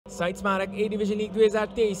Side स्मारक A division league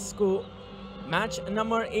 2023 को match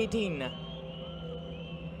number 18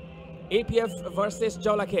 APF versus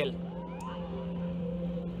जवालाखेल।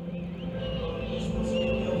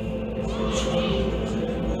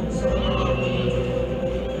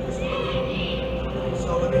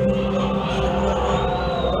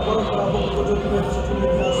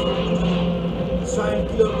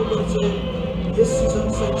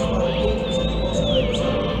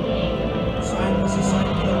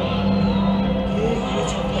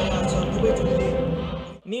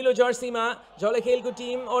 नीलो जर्सी में जवालाखेल को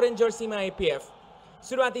टीम, ऑरेंज जर्सी में APF।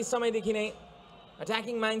 शुरुआती समय देखि नै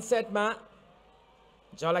अटैकिङ माइन्डसेट में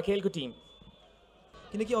जवालाखेल को टीम,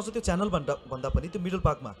 किनकि अझ त्यो च्यानल भन्दा पनि त्यो मिडल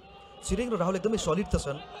पार्कमा छिरिङ र राहुल एकदमै सलिड त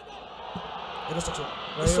छन्। हेर्न सक्छौँ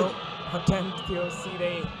अटेम्प्ट थियो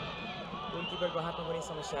सिधै गोलकिपरको हातमा पनि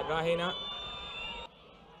समस्या रहेन।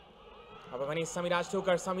 अब भने समिराज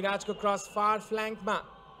ठोकर, समिराजको क्रस फार फ्ल्याङ्कमा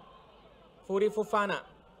फोरे फोफाना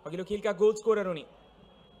अघिल्लो खेलका गोल स्कोरर हुने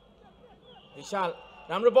विशाल,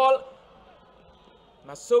 राम्रो बल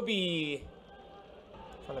मासोबी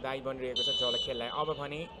फलदायी बनिरहेको छ जवालाखेललाई। अब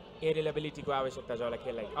भने एरियल एबिलिटीको आवश्यकता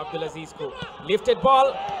जवालाखेललाई। अब्दुल अजीजको लिफ्टेड बल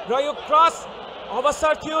र यो क्रस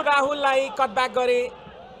अवसर थियो, राहुललाई कटब्याक गरे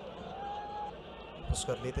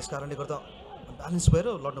पुस्करले, त्यसकारणले गर्दा ब्यालेन्स भएर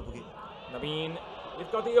लड्न पुगे। नवीन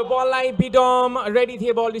लिफ्ट गर्दै यो बललाई, बिडम रेडी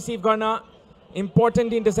थिए बल रिसिभ गर्न।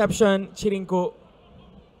 Important interception छिरिङको।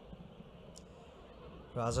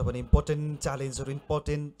 र आज पनि इम्पोर्टेन्ट च्यालेन्जहरू,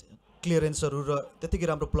 इम्पोर्टेन्ट क्लियरेन्सहरू र त्यतिकै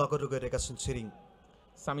राम्रो ब्लकहरू गरिरहेका छन् छिरिङ।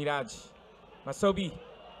 समिराज, मासोबी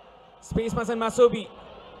स्पेसमा छन्, मासोबी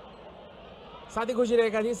साथी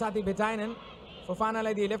खोजिरहेका थिए, साथी भेटाएनन्।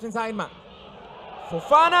 फोफानालाई दिए लेफ्ट ह्यान्ड साइडमा,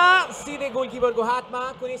 फोफाना सिधै गोलकिपरको हातमा,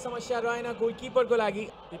 कुनै समस्या रहेन गोलकिपरको लागि।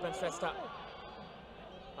 डिफेन्स श्रेष्ठ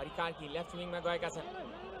हरि कार्की लेफ्ट विङमा गएका छन्।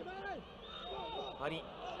 हरि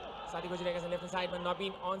साथी खोजिरहेका छन् लेफ्ट ह्यान्ड साइडमा,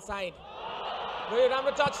 नवीन अन साइड र यो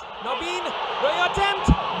राम्रो टच नवीन र यो अटेम्प्ट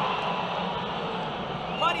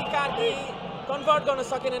हरि कार्की कन्भर्ट गर्न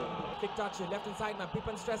सकेनन्। पिक टच लेफ्ट ह्यान्ड साइडमा,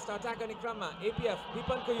 पिपन श्रेष्ठ अट्याक गर्ने क्रममा APF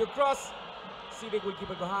पिपनको यो क्रस सिधै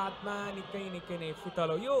गोलकिपरको हातमा, निकै नै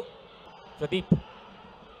फितलो। यो प्रदीप,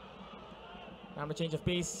 राम्रो चेन्ज अफ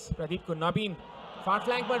पेस प्रदीपको। नवीन फार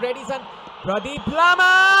फ्ल्याङ्कमा रेडी छन्, प्रदीप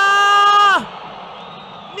लामा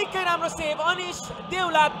निकै राम्रो save. Anish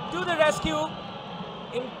देउला to the rescue.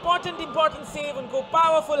 Important save, उनको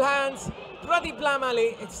पावरफुल ह्यान्ड्स प्रदीप लामाले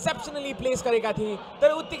एक्सेप्सनली प्लेस गरेका थिए,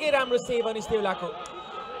 तर उत्तिकै राम्रो सेभ अनिश देउलाको।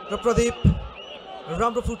 र प्रदीप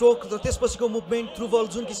राम्रो फुटवर्क र त्यसपछिको मुभमेन्ट थ्रु बल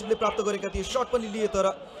जुन किसिमले प्राप्त गरेका थिए, सट पनि लिए, तर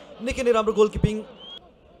निकै नै राम्रो गोलकिपिङ।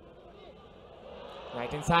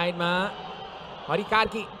 राइट ह्यान्ड साइडमा हरि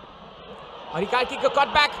कार्की, हरि कार्कीको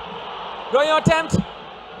कटब्याक र यो अटेम्प्ट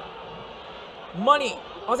मणि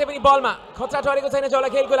अझै पनि बलमा खतरा टरेको छैन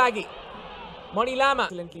जवालाखेलको लागि। मणि लामा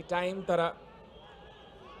टाइम, तर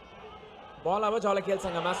बल अब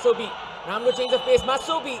जवालाखेलसँग। मासोबी राम्रो चेन्ज अफ पेस,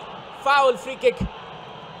 मासोबी foul, free kick,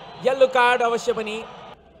 yellow card अवश्य पनि।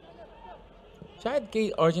 सायद केही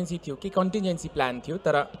अर्जेन्सी थियो, केही कन्टिन्जेन्सी प्लान थियो,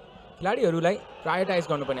 तर खेलाडीहरूलाई प्रायोरिटाइज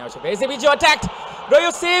गर्नुपर्ने आवश्यकता। यसैबिच अट्याक र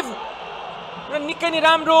यो सेभ र निकै नै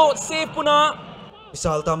राम्रो सेभ पुनः।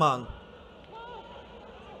 विशाल तामाङ,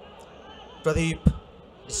 प्रदीप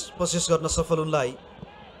कोसिस गर्न सफल उनलाई।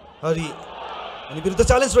 हरि अनि विरुद्ध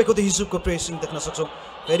च्यालेन्ज रहेको थियो, युसुफको प्रेसिङ देख्न सक्छौँ।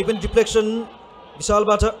 फेरि पनि डिफ्लेक्सन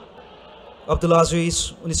विशालबाट। अब्दुल अजीज,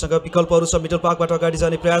 उनीसँग विकल्पहरू छ, मिडल पार्कबाट अगाडि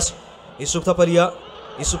जाने प्रयास। युसुफ थपरिया,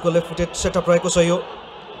 युसुफको लेफ्ट फुटेड सेटअप रहेको छ यो।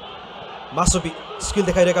 मासोबी स्किल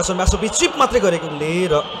देखाइरहेका छन्, मासोबी चिप मात्रै गरेको उनले,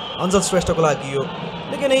 र अञ्जल श्रेष्ठको लागि यो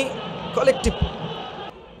निकै नै कलेक्टिभ।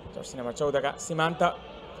 जर्सी नम्बर 14 का सीमान्त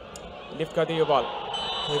लिफ्ट गर्दै यो बल,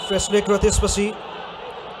 फ्रेस लेग र त्यसपछि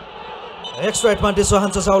एक्स्ट्रा एडभान्टेज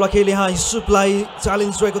चाहन्छ जवालाखेल। यहाँ युसुफलाई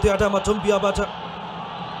च्यालेन्ज रहेको थियो एडामा डम्बियाबाट,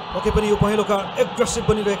 पक्कै पनि यो पहेँलो कार्ड एग्रेसिभ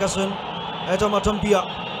बनिरहेका छन् एडामा डम्बिया,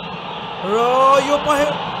 र यो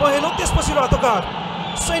पहेँलो त्यसपछि रातो कार्ड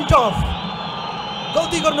सेन्ट अफ।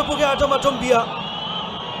 गल्ती गर्न पुगे एडामा डम्बिया।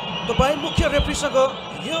 तपाईँ मुख्य रेफ्रीसँग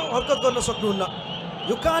यो हरकत गर्न सक्नुहुन्न,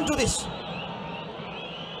 यु कान्ट डु दिस।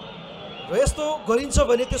 र यस्तो गरिन्छ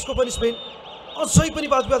भने त्यसको पनिसमेन्ट अझै पनि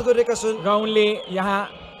वाद गरिरहेका छन्। र उनले यहाँ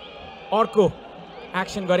अर्को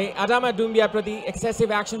एक्सन गरे, एडामा डुम्बिया प्रति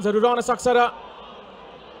एक्सेसिभ एक्सन्सहरू रहन सक्छ, र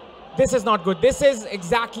this is not good. This is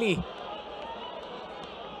exactly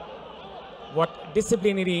what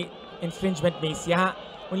disciplinary इन्फ्रिन्जमेन्ट means. यहाँ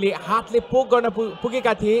उनले हातले पोक गर्न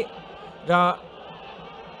पुगेका थिए, र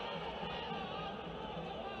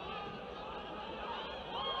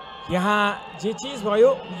यहाँ जे चिज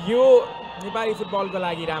भयो यो नेपाली फुटबलको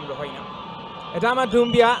लागि राम्रो होइन। एडामा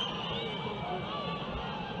डुम्बिया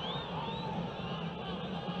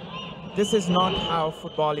This is not how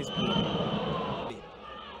football is played.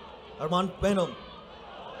 Arman Benom.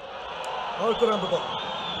 अर्को राम्रो बल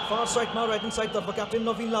फार साइडमा राइट ह्यान्ड साइडतर्फ क्याप्टेन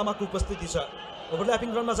नवीन लामाको उपस्थिति छ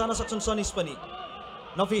ओभरल्यापिङ रनमा जान सक्छन् सनिस पनि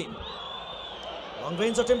नवीन लङ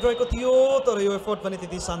रेन्ज अटेम्प्ट रहेको थियो तर यो एफर्ट पनि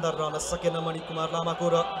त्यति शानदार रहन सकेन मणिकुमार लामाको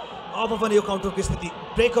र अब पनि यो काउन्टरको स्थिति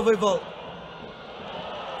ब्रेक अवे बल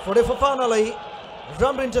फोडे फफानालाई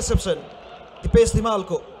राम्रो इन्टरसेप्सन दिपेश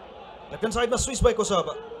धिमालको लेफ्ट ह्यान्ड साइडमा स्विच भएको छ अब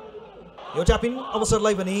यो ट्यापिङ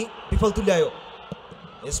अवसरलाई पनि विफल तुल्यायो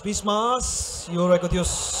यस पिचमा यो रहेको थियो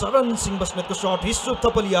शरण सिंह बस्नेतको shut हिसुप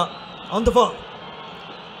Thapaliya on the ball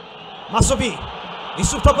मासोबी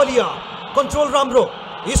हिसुप Thapaliya control राम्रो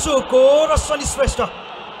हिसुपको र Sunny Shrestha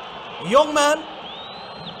young man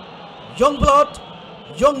young blood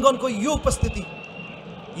young गनको यो उपस्थिति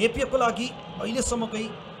एपिएफको लागि अहिलेसम्मकै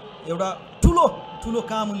एउटा ठुलो ठुलो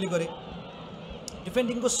काम उनले गरे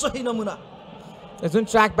डिफेन्डिङको सही नमुना जुन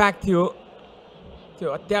ट्र्याक ब्याक थियो त्यो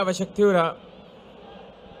अत्यावश्यक थियो र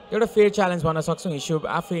एउटा फेयर च्यालेन्ज भन्न सक्छौँ हिसुप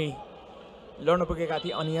आफै लड्न पुगेका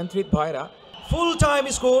थिए अनियन्त्रित भएर फुल टाइम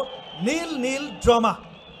स्कोर नील नील ड्रामा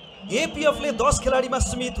एपिएफले 10 खेलाडीमा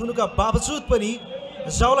सीमित हुनुका बावजुद पनि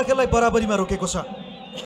जावलाखेललाई बराबरीमा रोकेको छ